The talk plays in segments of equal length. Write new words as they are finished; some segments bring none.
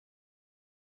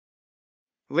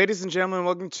Ladies and gentlemen,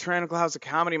 welcome to Tyrannical House of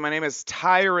Comedy. My name is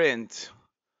Tyrant.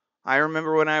 I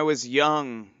remember when I was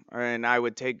young and I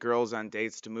would take girls on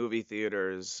dates to movie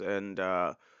theaters and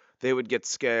they would get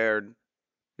scared,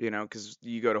 because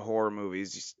you go to horror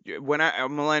movies. When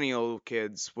millennial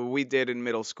kids, what we did in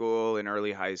middle school and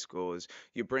early high school is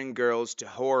you bring girls to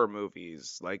horror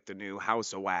movies like the new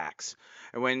House of Wax.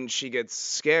 And when she gets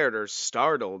scared or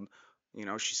startled,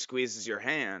 she squeezes your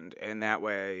hand and that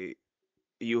way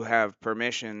you have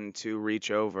permission to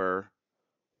reach over,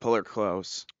 pull her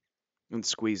close, and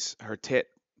squeeze her tit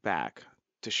back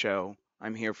to show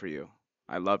I'm here for you.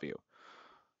 I love you.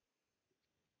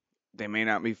 They may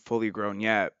not be fully grown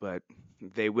yet, but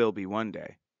they will be one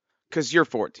day. Because you're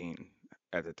 14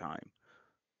 at the time.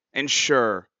 And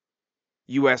sure,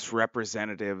 U.S.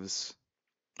 representatives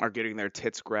are getting their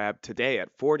tits grabbed today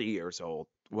at 40 years old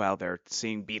while they're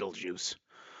seeing Beetlejuice.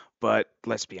 But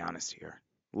let's be honest here.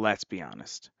 Let's be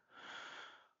honest.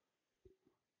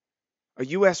 A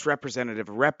U.S. representative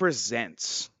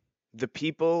represents the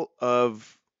people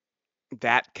of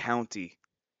that county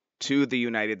to the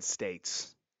United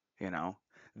States. You know,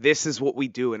 this is what we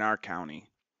do in our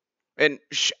county. And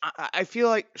I feel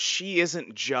like she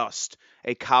isn't just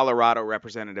a Colorado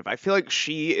representative. I feel like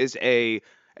she is a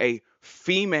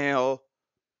female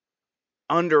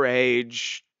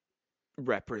underage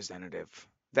representative.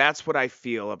 That's what I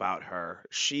feel about her.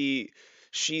 She's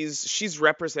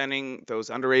representing those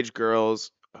underage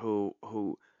girls who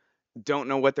don't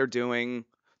know what they're doing,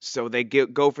 so they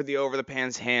go for the over the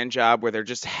pants hand job where they're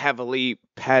just heavily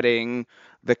petting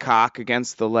the cock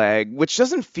against the leg, which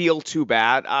doesn't feel too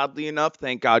bad, oddly enough.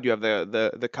 Thank God you have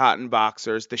the cotton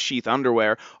boxers, the sheath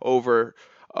underwear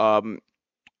um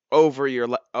over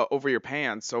your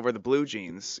pants, over the blue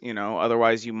jeans,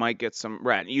 otherwise you might get some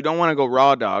rat. You don't want to go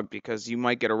raw dog because you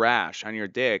might get a rash on your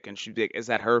dick and she'd be like, is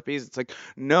that herpes? It's like,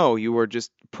 no, you were just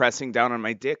pressing down on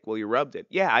my dick while you rubbed it.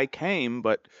 Yeah, I came,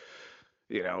 but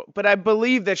I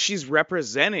believe that she's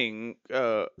representing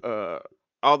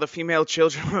all the female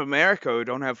children of America who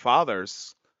don't have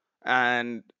fathers,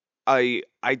 and I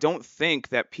don't think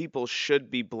that people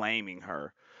should be blaming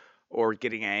her or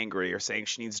getting angry or saying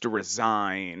she needs to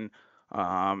resign.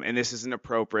 And this isn't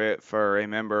appropriate for a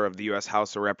member of the U.S.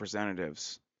 House of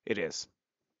Representatives. It is.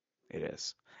 It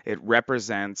is. It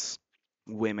represents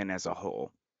women as a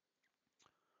whole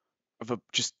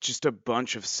just a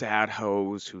bunch of sad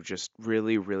hoes who just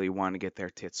really really want to get their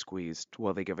tits squeezed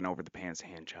while they give an over the pants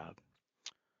hand job.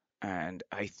 And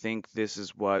I think this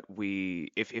is what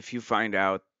we if you find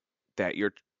out that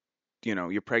your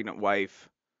pregnant wife,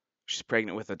 she's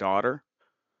pregnant with a daughter,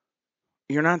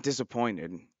 you're not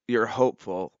disappointed. You're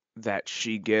hopeful that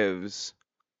she gives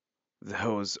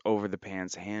those over the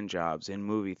pants hand jobs in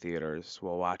movie theaters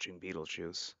while watching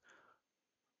Beetlejuice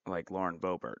like Lauren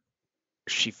Boebert.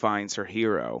 She finds her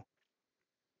hero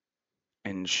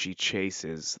and she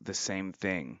chases the same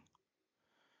thing.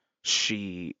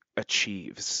 She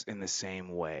achieves in the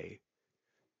same way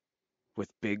with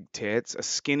big tits, a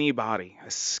skinny body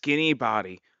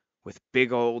with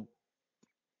big old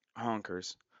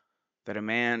honkers that a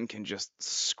man can just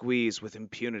squeeze with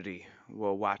impunity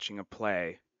while watching a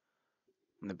play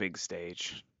on the big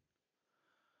stage.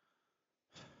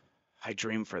 I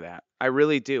dream for that. I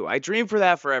really do. I dream for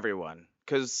that for everyone.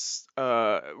 Because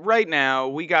right now,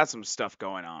 we got some stuff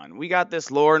going on. We got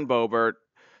this Lauren Boebert.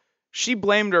 She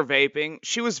blamed her vaping.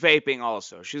 She was vaping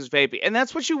also. She was vaping. And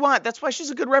that's what you want. That's why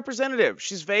she's a good representative.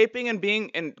 She's vaping and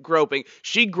being and groping.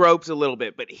 She groped a little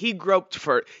bit, but he groped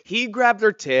for he grabbed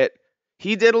her tit.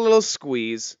 He did a little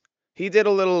squeeze. He did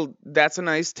a little that's a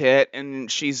nice tit and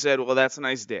she said, "Well, that's a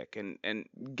nice dick." And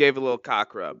gave a little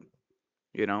cock rub,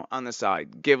 on the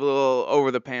side. Give a little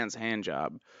over the pants hand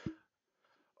job.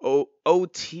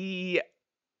 OT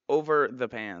over the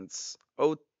pants.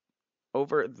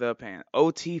 Over the pants.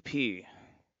 OTP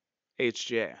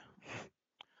HJ.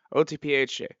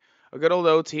 OTPHJ. A good old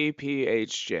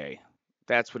OTPHJ.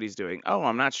 That's what he's doing. Oh,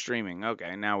 I'm not streaming.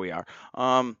 Okay, now we are.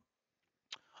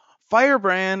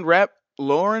 Firebrand rep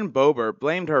Lauren Boebert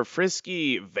blamed her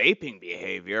frisky vaping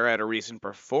behavior at a recent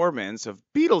performance of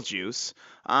Beetlejuice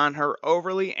on her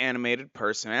overly animated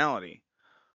personality.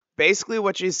 Basically,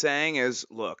 what she's saying is,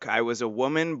 look, I was a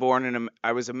man born in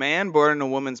a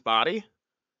woman's body,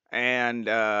 and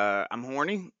I'm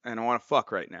horny, and I want to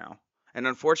fuck right now. And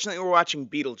unfortunately, we're watching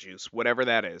Beetlejuice, whatever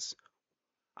that is.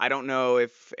 I don't know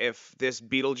if this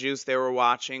Beetlejuice they were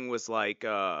watching was like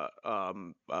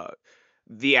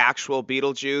the actual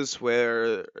Beetlejuice,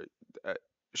 where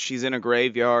she's in a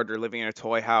graveyard or living in a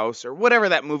toy house or whatever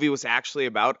that movie was actually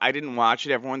about. I didn't watch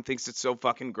it. Everyone thinks it's so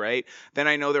fucking great. Then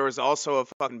I know there was also a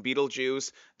fucking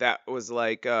Beetlejuice that was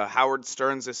like Howard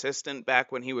Stern's assistant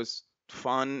back when he was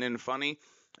fun and funny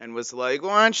and was like,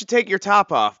 "Why don't you take your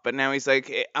top off?" But now he's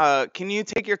like, "Can you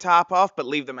take your top off but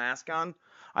leave the mask on?"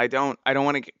 I don't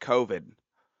want to get COVID.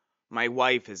 My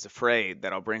wife is afraid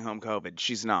that I'll bring home COVID.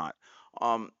 She's not.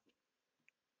 Um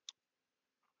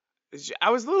I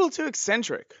was a little too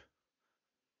eccentric.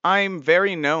 I'm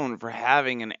very known for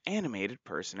having an animated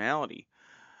personality.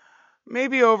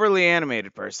 Maybe overly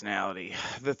animated personality.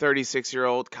 The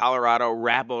 36-year-old Colorado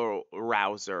rabble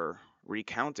rouser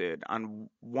recounted on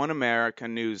One America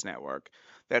News Network.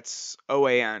 That's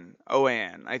OAN.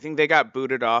 OAN. I think they got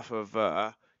booted off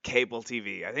of cable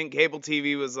TV. I think cable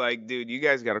TV was like, dude, you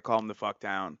guys got to calm the fuck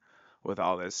down with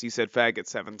all this. You said faggot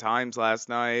 7 times last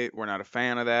night. We're not a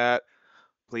fan of that.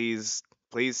 Please,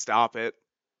 please stop it.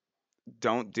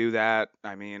 Don't do that.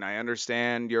 I mean, I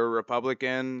understand you're a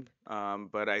Republican,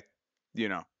 but you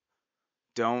know,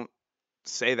 don't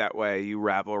say that way, you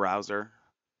rabble rouser.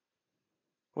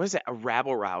 What is that? A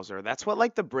rabble rouser? That's what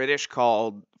like the British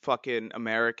called fucking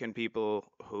American people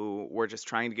who were just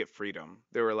trying to get freedom.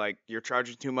 They were like, you're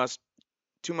charging too much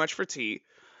for tea,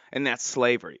 and that's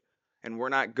slavery. And we're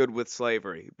not good with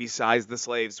slavery. Besides the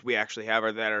slaves we actually have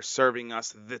are that are serving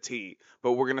us the tea,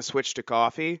 but we're gonna switch to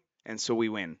coffee, and so we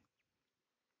win.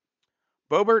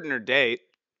 Boebert and her date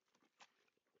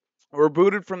were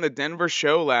booted from the Denver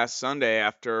show last Sunday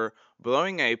after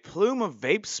blowing a plume of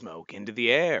vape smoke into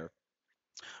the air.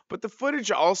 But the footage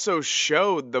also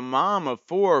showed the mom of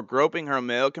four groping her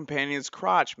male companion's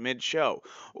crotch mid-show.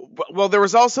 Well, there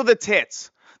was also the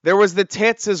tits. There was the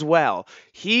tits as well.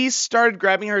 He started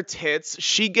grabbing her tits.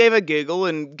 She gave a giggle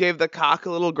and gave the cock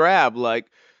a little grab, like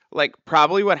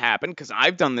probably what happened, because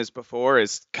I've done this before,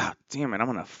 is, God damn it, I'm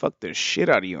gonna fuck the shit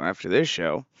out of you after this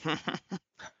show. I'm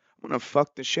gonna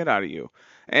fuck the shit out of you.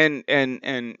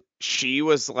 And she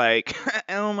was like,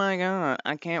 oh my god,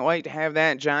 I can't wait to have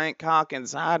that giant cock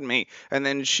inside me. And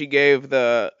then she gave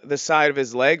the side of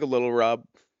his leg a little rub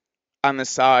on the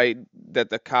side that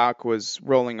the cock was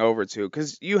rolling over to.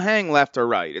 Because you hang left or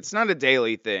right. It's not a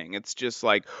daily thing. It's just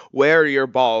like, where are your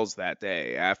balls that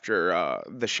day after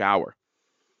the shower?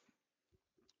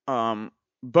 Um,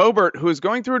 Boebert, who is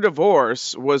going through a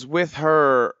divorce, was with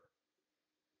her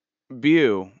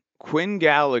beau, Quinn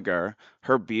Gallagher.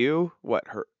 Her beau? What,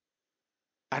 her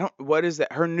I don't. What is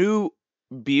that? Her new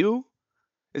beau?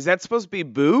 Is that supposed to be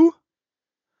boo?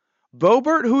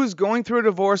 Boebert, who is going through a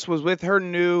divorce, was with her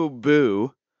new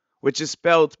boo, which is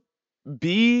spelled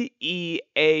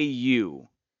Beau.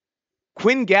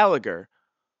 Quinn Gallagher,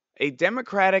 a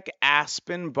Democratic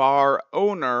Aspen bar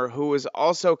owner who was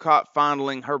also caught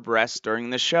fondling her breasts during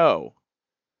the show.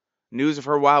 News of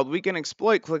her wild weekend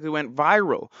exploit quickly went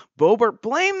viral. Boebert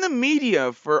blamed the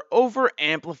media for over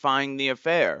amplifying the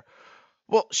affair.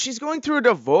 Well, she's going through a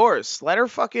divorce. Let her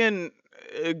fucking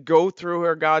go through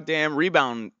her goddamn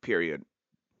rebound period.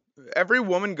 Every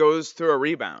woman goes through a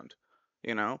rebound,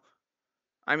 you know?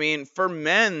 I mean, for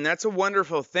men, that's a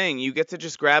wonderful thing. You get to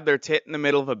just grab their tit in the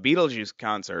middle of a Beetlejuice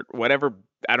concert. Whatever,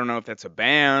 I don't know if that's a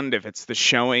band, if it's the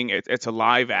showing, it's a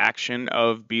live action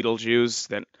of Beetlejuice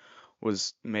that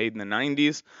was made in the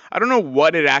 90s. I don't know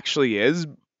what it actually is,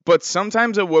 but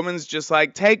sometimes a woman's just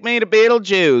like, take me to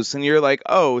Beetlejuice. And you're like,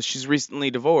 oh, she's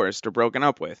recently divorced or broken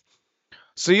up with.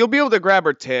 So you'll be able to grab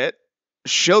her tit.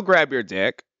 She'll grab your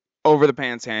dick over the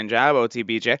pants hand job,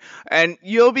 OTBJ. And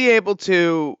you'll be able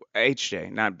to,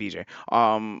 HJ, not BJ,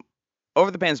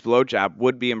 over the pants blowjob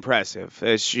would be impressive.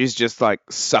 She's just like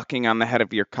sucking on the head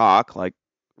of your cock, like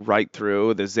right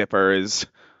through. The zipper is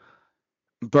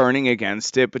burning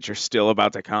against it, but you're still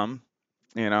about to come,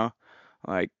 you know?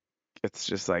 Like, it's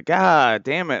just like, ah,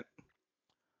 damn it.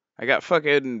 I got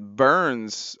fucking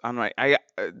burns on my.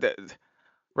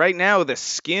 Right now, the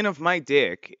skin of my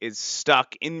dick is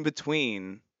stuck in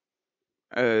between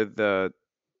the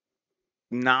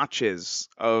notches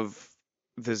of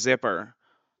the zipper,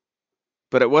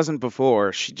 but it wasn't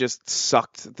before. She just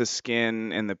sucked the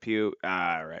skin and the pew.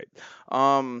 Ah, right.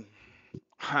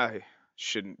 I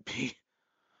shouldn't be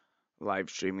live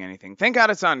streaming anything. Thank God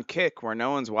it's on Kick where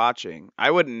no one's watching.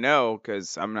 I wouldn't know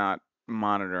because I'm not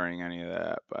monitoring any of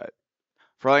that, but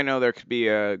for all I know, there could be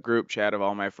a group chat of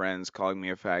all my friends calling me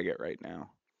a faggot right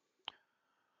now.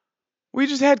 We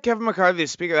just had Kevin McCarthy, the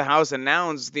Speaker of the House,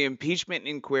 announce the impeachment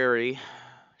inquiry,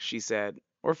 she said.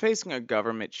 We're facing a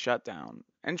government shutdown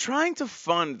and trying to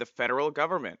fund the federal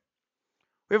government.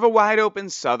 We have a wide open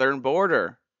southern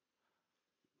border.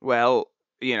 Well,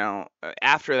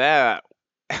 after that,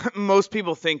 most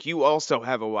people think you also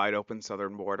have a wide open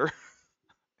southern border.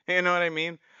 You know what I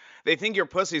mean? They think your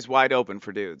pussy's wide open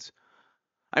for dudes.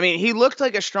 I mean, he looked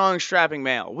like a strong, strapping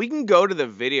male. We can go to the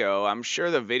video. I'm sure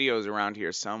the video's around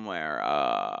here somewhere.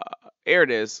 Here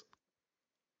it is.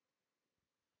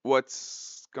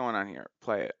 What's going on here?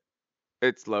 Play it.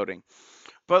 It's loading.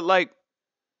 But like,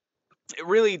 it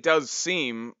really does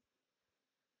seem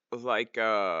like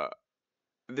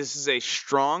this is a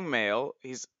strong male.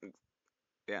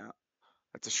 Yeah,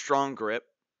 that's a strong grip.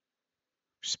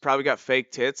 She's probably got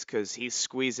fake tits because he's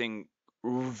squeezing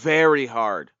very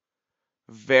hard,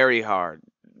 very hard.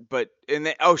 But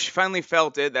oh, she finally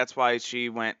felt it. That's why she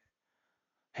went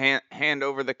hand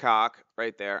over the cock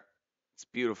right there. It's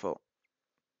beautiful.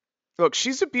 Look,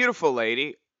 she's a beautiful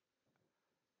lady,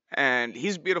 and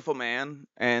he's a beautiful man,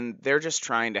 and they're just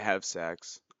trying to have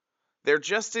sex. They're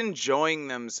just enjoying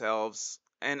themselves,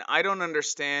 and I don't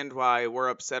understand why we're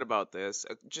upset about this.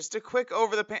 Just a quick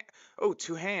over the pants. Oh,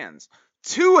 two hands.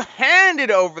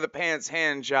 Two-handed over the pants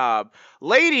hand job.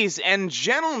 Ladies and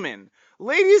gentlemen,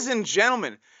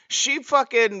 she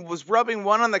fucking was rubbing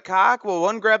one on the cock while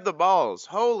one grabbed the balls.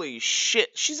 Holy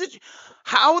shit.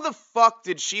 How the fuck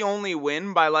did she only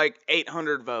win by like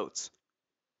 800 votes?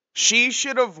 She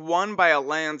should have won by a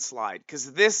landslide,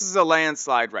 because this is a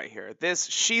landslide right here.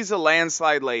 She's a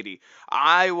landslide lady.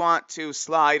 I want to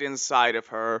slide inside of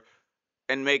her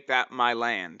and make that my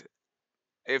land.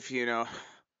 If you know.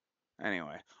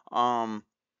 Anyway.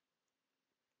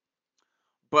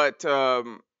 But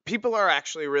people are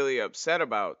actually really upset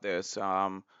about this.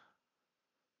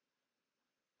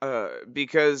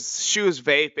 Because she was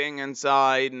vaping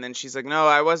inside, and then she's like, "No,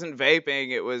 I wasn't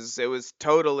vaping. It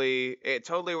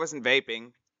totally wasn't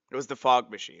vaping. It was the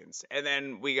fog machines." And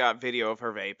then we got video of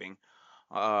her vaping.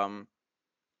 Um,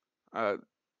 uh,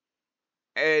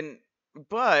 and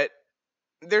but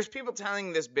there's people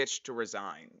telling this bitch to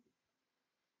resign,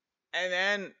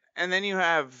 and then you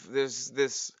have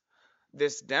this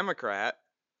Democrat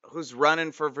who's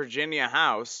running for Virginia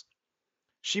House.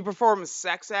 She performed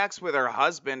sex acts with her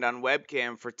husband on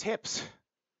webcam for tips.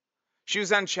 She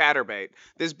was on Chatterbait.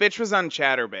 This bitch was on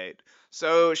Chatterbait.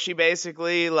 So she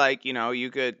basically, like,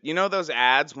 those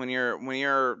ads when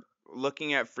you're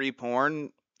looking at free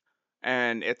porn,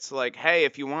 and it's like, hey,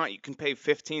 if you want, you can pay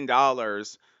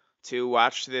 $15 to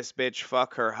watch this bitch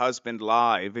fuck her husband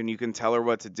live, and you can tell her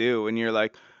what to do, and you're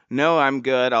like, no, I'm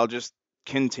good. I'll just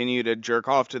continue to jerk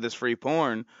off to this free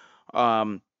porn.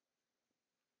 Um,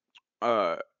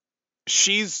 uh,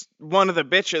 she's one of the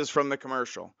bitches from the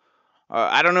commercial.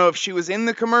 I don't know if she was in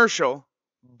the commercial,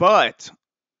 but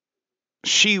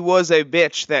she was a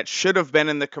bitch that should have been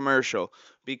in the commercial,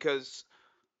 because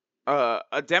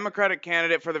a Democratic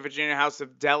candidate for the Virginia House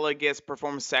of Delegates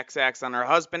performed sex acts on her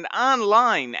husband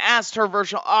online, asked her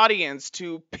virtual audience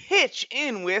to pitch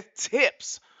in with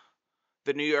tips.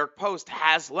 The New York Post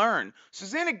has learned.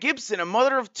 Susanna Gibson, a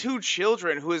mother of two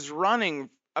children who is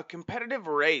running a competitive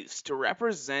race to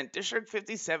represent District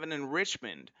 57 in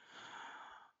Richmond.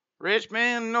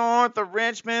 Richmond, north of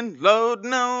Richmond, Lord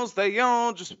knows they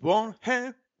all just want to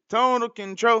have total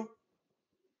control.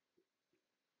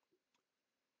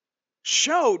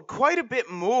 Showed quite a bit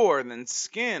more than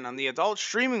skin on the adult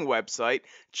streaming website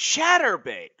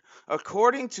Chatterbait,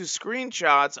 according to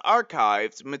screenshots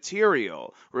archived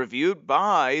material reviewed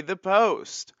by the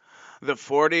Post. The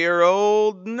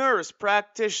 40-year-old nurse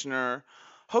practitioner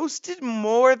hosted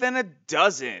more than a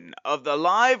dozen of the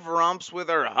live romps with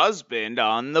her husband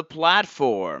on the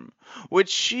platform,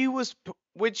 which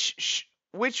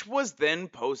was then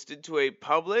posted to a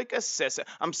public assessment.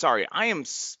 I'm sorry, I am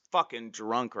fucking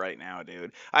drunk right now,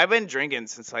 dude. I've been drinking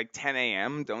since like 10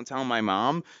 a.m. Don't tell my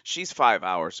mom. She's 5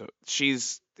 hours, so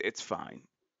it's fine.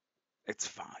 It's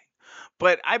fine.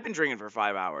 But I've been drinking for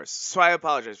 5 hours, so I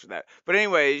apologize for that. But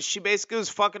anyway, she basically was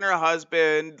fucking her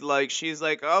husband. Like, she's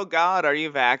like, "Oh God, are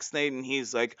you vaccinated?" And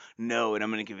he's like, "No, and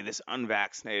I'm gonna give you this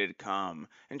unvaccinated cum."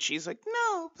 And she's like,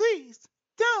 "No, please,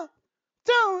 don't.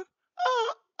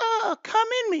 Come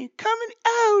in me, come in.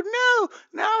 Oh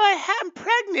no, now I am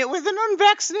pregnant with an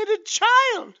unvaccinated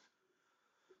child."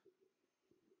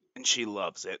 And she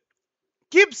loves it.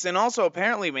 Gibson also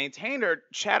apparently maintained her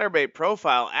Chatterbait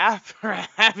profile after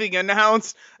having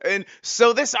announced, and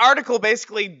so this article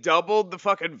basically doubled the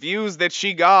fucking views that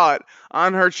she got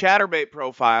on her Chatterbait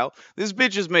profile. This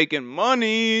bitch is making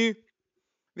money.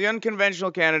 The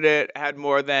unconventional candidate had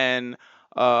more than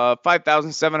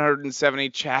 5,770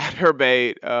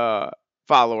 Chatterbait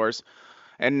followers,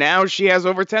 and now she has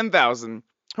over 10,000.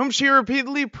 Whom she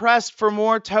repeatedly pressed for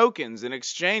more tokens in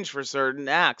exchange for certain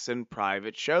acts and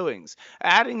private showings,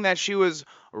 adding that she was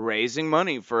raising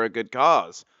money for a good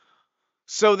cause.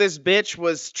 So this bitch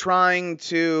was trying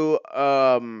to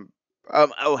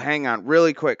oh, hang on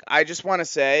really quick. I just want to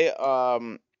say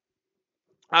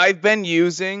I've been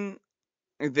using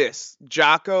this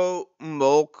Jocko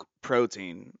Milk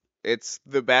protein. It's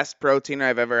the best protein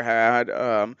I've ever had.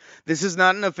 This is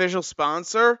not an official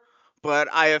sponsor, but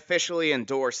I officially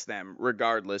endorse them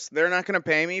regardless. They're not going to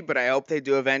pay me, but I hope they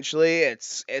do eventually.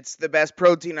 It's the best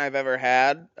protein I've ever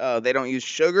had. They don't use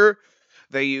sugar.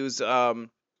 They use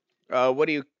what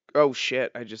do you? Oh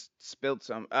shit! I just spilled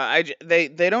some.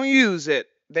 They don't use it.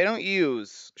 They don't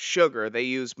use sugar. They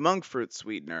use monk fruit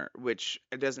sweetener, which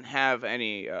doesn't have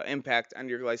any impact on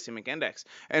your glycemic index.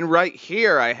 And right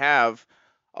here, I have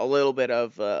a little bit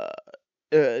of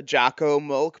Jocko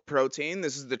milk protein.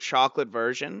 This is the chocolate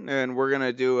version, and we're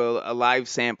gonna do a live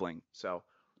sampling. So,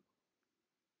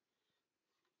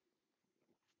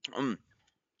 mm,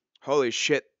 holy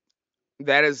shit,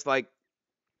 that is like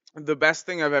the best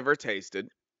thing I've ever tasted.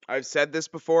 I've said this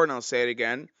before, and I'll say it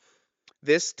again.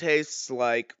 This tastes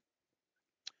like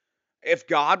if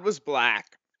God was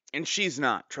black, and she's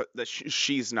not,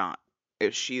 she's not.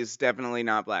 If she is definitely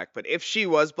not black, but if she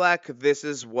was black, this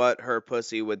is what her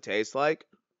pussy would taste like.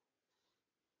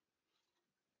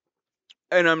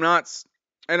 And I'm not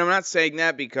saying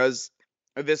that because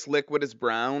this liquid is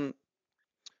brown,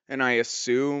 and I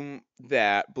assume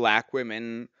that black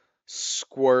women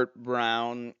squirt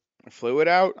brown fluid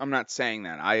out. I'm not saying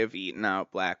that. I have eaten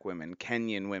out black women,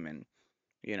 Kenyan women.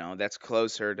 That's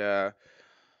closer to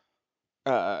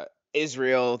uh,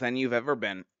 Israel than you've ever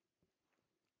been.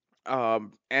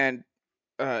 And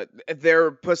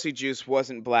their pussy juice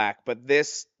wasn't black, but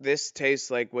this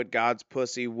tastes like what God's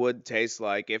pussy would taste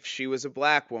like if she was a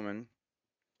black woman.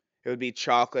 It would be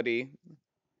chocolatey.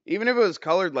 Even if it was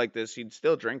colored like this, you'd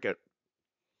still drink it.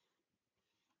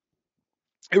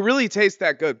 It really tastes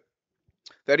that good.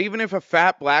 That even if a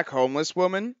fat black homeless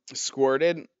woman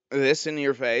squirted this in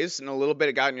your face and a little bit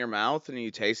it got in your mouth and you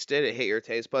tasted it, it hit your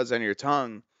taste buds on your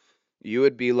tongue, you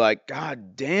would be like,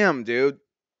 God damn, dude.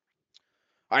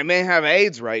 I may have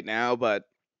AIDS right now, but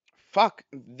fuck,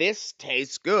 this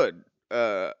tastes good.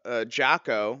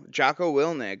 Jocko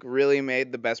Wilnick really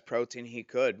made the best protein he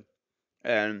could,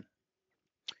 and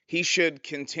he should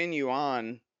continue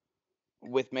on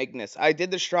with making this. I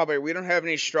did the strawberry. We don't have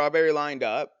any strawberry lined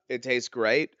up. It tastes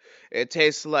great. It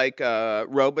tastes like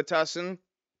Robitussin.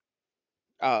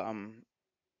 Um,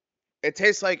 it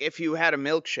tastes like if you had a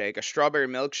milkshake, a strawberry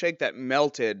milkshake that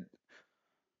melted.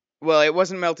 Well, it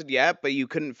wasn't melted yet, but you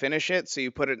couldn't finish it, so you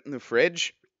put it in the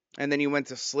fridge, and then you went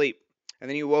to sleep. And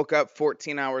then you woke up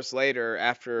 14 hours later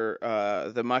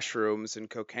after the mushrooms and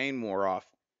cocaine wore off.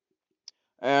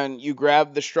 And you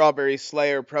grabbed the strawberry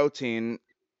Slayer protein,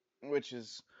 which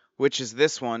is which is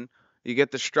this one. You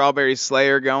get the strawberry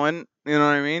Slayer going. You know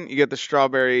what I mean? You get the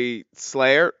strawberry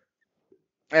Slayer,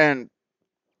 and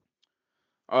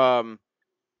um,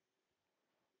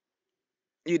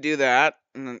 you do that,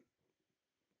 and then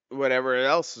whatever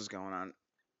else is going on.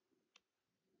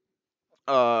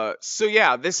 So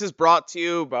yeah, this is brought to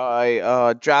you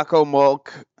by Jocko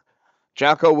Mulk.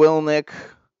 Jocko Wilnick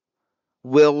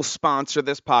will sponsor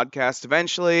this podcast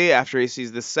eventually. After he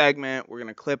sees this segment, we're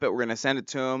gonna clip it. We're gonna send it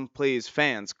to him. Please,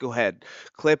 fans, go ahead,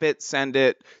 clip it, send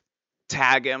it,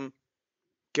 tag him,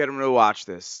 get him to watch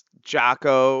this.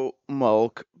 Jocko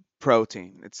Mulk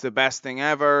protein. It's the best thing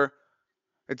ever.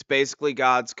 It's basically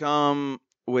God's cum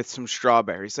with some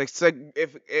strawberries. Like, it's like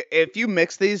if you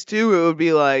mix these two, it would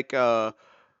be like a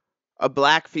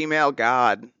black female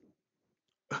god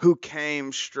who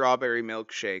came strawberry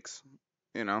milkshakes.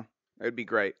 You know, it'd be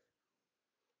great.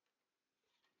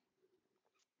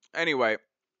 Anyway,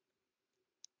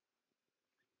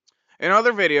 in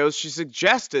other videos, she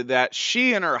suggested that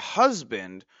she and her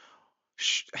husband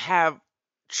have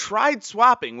tried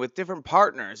swapping with different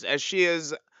partners as she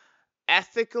is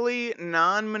ethically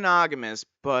non-monogamous,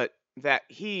 but that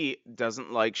he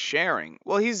doesn't like sharing.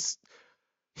 Well,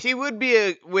 he would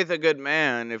be with a good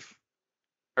man if,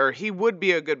 or he would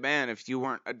be a good man if you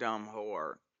weren't a dumb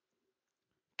whore.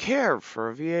 Care for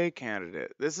a VA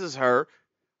candidate. This is her.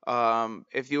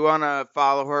 If you want to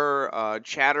follow her,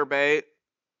 Chatterbait,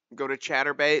 go to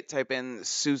Chatterbait, type in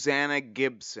Susanna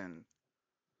Gibson.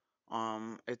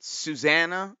 It's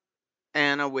Susanna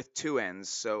Anna with two N's,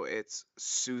 so it's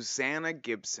Susanna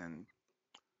Gibson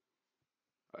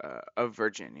of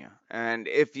Virginia. And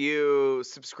if you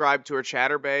subscribe to her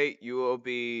Chatterbait, you will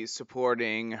be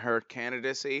supporting her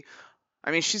candidacy.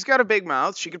 I mean, she's got a big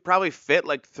mouth. She could probably fit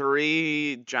like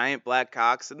 3 giant black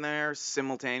cocks in there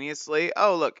simultaneously.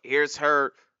 Oh, look, here's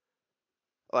her,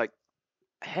 like,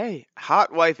 hey,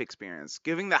 hot wife experience.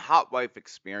 Giving the hot wife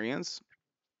experience.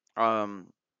 Um,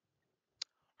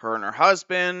 Her and her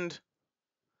husband.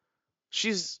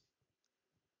 She's,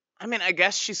 I mean, I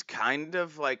guess she's kind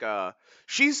of like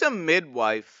she's a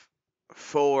midwife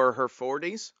for her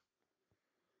 40s,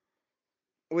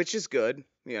 which is good,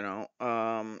 you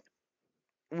know.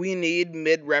 We need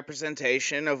mid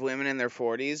representation of women in their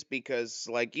 40s because,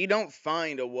 like, you don't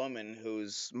find a woman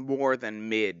who's more than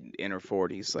mid in her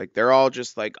 40s. Like, they're all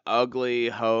just like ugly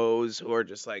hoes who are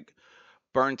just like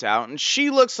burnt out. And she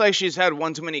looks like she's had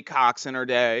one too many cocks in her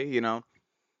day, you know.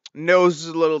 Nose is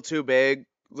a little too big,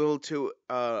 a little too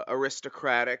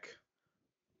aristocratic,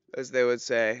 as they would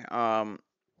say.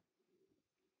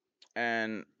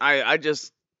 And I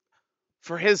just,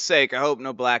 for his sake, I hope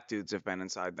no black dudes have been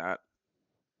inside that.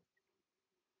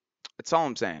 That's all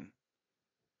I'm saying.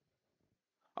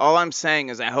 All I'm saying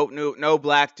is I hope no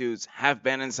black dudes have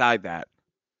been inside that.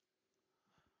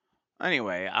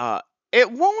 Anyway,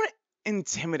 it won't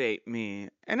intimidate me,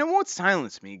 and it won't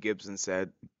silence me, Gibson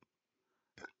said.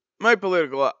 My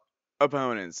political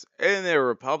opponents and their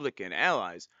Republican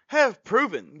allies have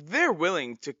proven they're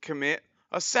willing to commit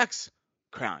a sex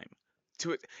crime.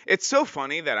 It's so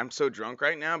funny that I'm so drunk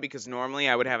right now because normally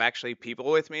I would have actually people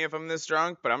with me if I'm this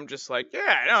drunk, but I'm just like,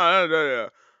 yeah, no.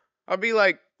 I'll be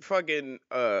like fucking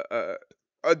a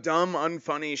dumb,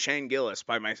 unfunny Shane Gillis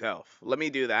by myself. Let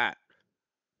me do that.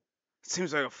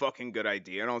 Seems like a fucking good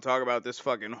idea. And I'll talk about this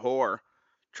fucking whore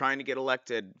trying to get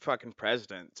elected fucking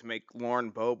president to make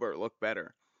Lauren Boebert look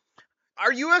better.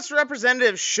 Our U.S.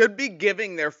 representatives should be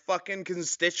giving their fucking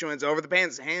constituents over the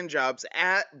pants handjobs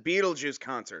at Beetlejuice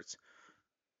concerts.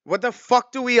 What the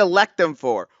fuck do we elect them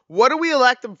for? What do we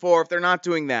elect them for if they're not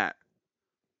doing that?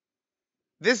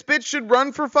 This bitch should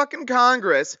run for fucking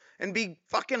Congress and be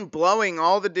fucking blowing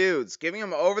all the dudes, giving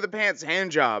them over the pants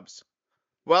handjobs.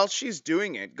 While she's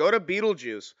doing it, go to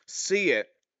Beetlejuice, see it.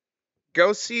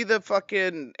 Go see the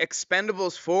fucking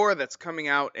Expendables 4 that's coming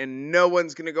out and no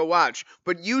one's gonna go watch.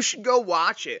 But you should go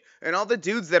watch it. And all the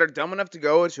dudes that are dumb enough to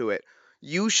go to it,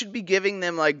 you should be giving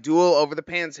them like dual over the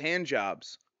pants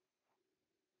handjobs.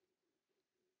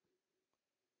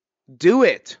 Do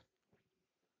it.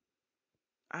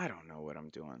 I don't know what I'm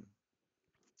doing.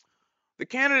 The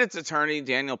candidate's attorney,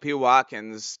 Daniel P.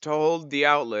 Watkins, told the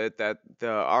outlet that the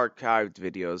archived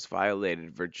videos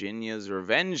violated Virginia's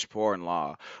revenge porn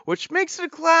law, which makes it a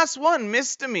Class 1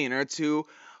 misdemeanor to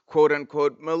quote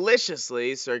unquote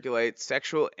maliciously circulate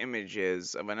sexual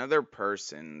images of another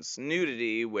person's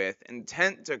nudity with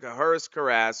intent to coerce,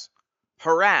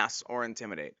 harass, or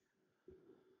intimidate.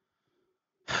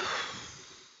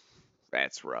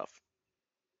 That's rough.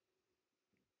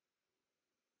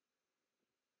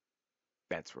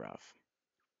 That's rough.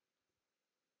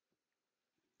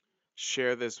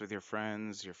 Share this with your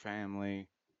friends, your family,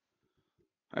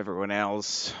 everyone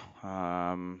else,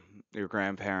 your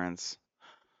grandparents.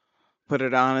 Put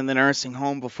it on in the nursing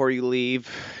home before you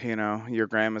leave. You know, your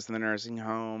grandma's in the nursing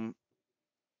home.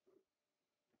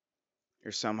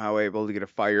 You're somehow able to get a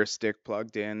fire stick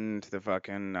plugged in to the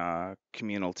fucking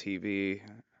communal TV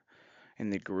in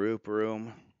the group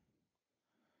room.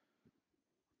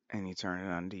 And you turn it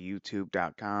on to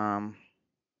youtube.com.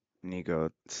 And you go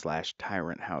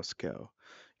 /Tyrant House Co.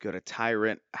 Go to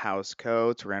Tyrant House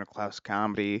Co. Tyrannical House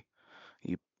Comedy.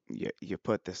 You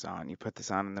put this on. You put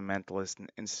this on in the mentalist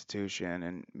institution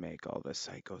and make all the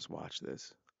psychos watch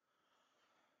this.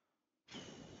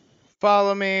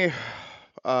 Follow me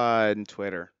on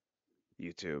Twitter,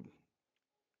 YouTube,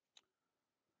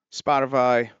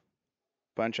 Spotify,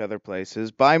 bunch of other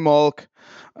places. Buy Mulk.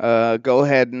 Go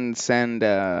ahead and send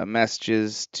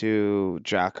messages to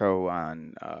Jocko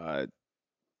on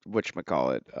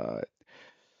whatchamacallit,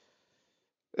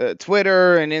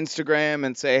 Twitter and Instagram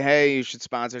and say, hey, you should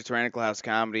sponsor Tyrannical House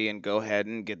Comedy and go ahead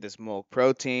and get this Mulk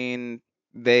protein.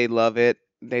 They love it.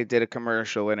 They did a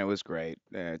commercial and it was great.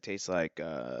 It tastes like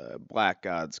Black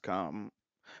Gods Come.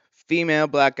 Female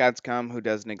Black Gods Come who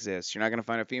doesn't exist. You're not going to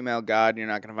find a female god. You're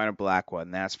not going to find a black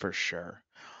one. That's for sure.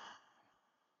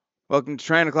 Welcome to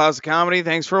Tyrannical House Comedy.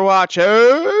 Thanks for watching.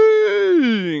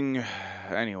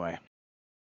 Anyway.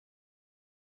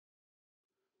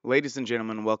 Ladies and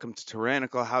gentlemen, welcome to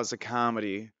Tyrannical House of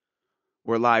Comedy.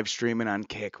 We're live streaming on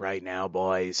Kick right now,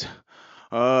 boys.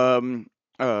 Who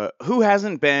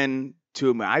hasn't been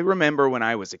to? I remember when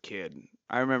I was a kid.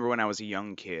 I remember when I was a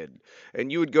young kid,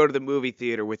 and you would go to the movie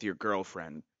theater with your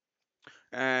girlfriend,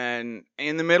 and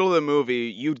in the middle of the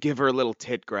movie, you'd give her a little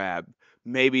tit grab.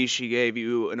 Maybe she gave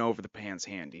you an over the pants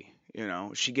handy. You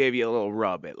know, she gave you a little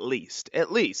rub at least.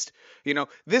 At least. You know,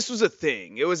 this was a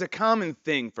thing. It was a common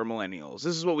thing for millennials.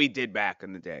 This is what we did back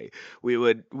in the day. We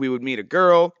would meet a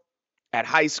girl at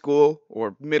high school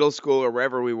or middle school or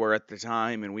wherever we were at the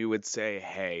time, and we would say,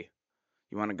 hey,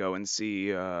 You want to go and see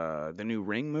the new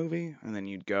Ring movie, and then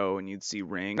you'd go and you'd see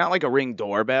Ring, not like a Ring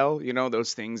doorbell, you know,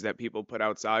 those things that people put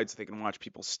outside so they can watch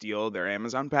people steal their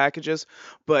Amazon packages,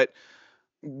 but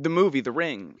the movie, The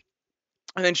Ring.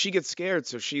 And then she gets scared,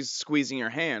 so she's squeezing your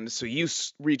hand, so you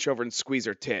reach over and squeeze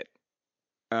her tit.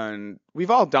 And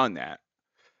we've all done that.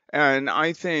 And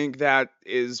I think that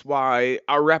is why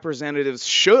our representatives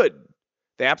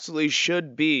they absolutely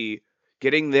should be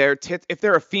getting their tits, if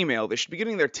they're a female, they should be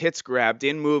getting their tits grabbed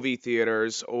in movie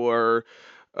theaters or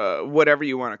whatever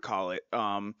you want to call it.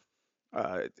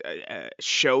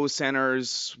 Show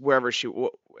centers, wherever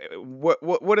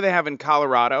what do they have in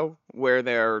Colorado where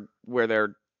they're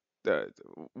uh,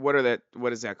 what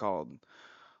is that called?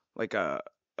 Like a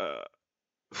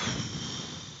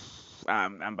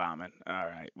I'm bombing. All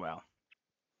right, well.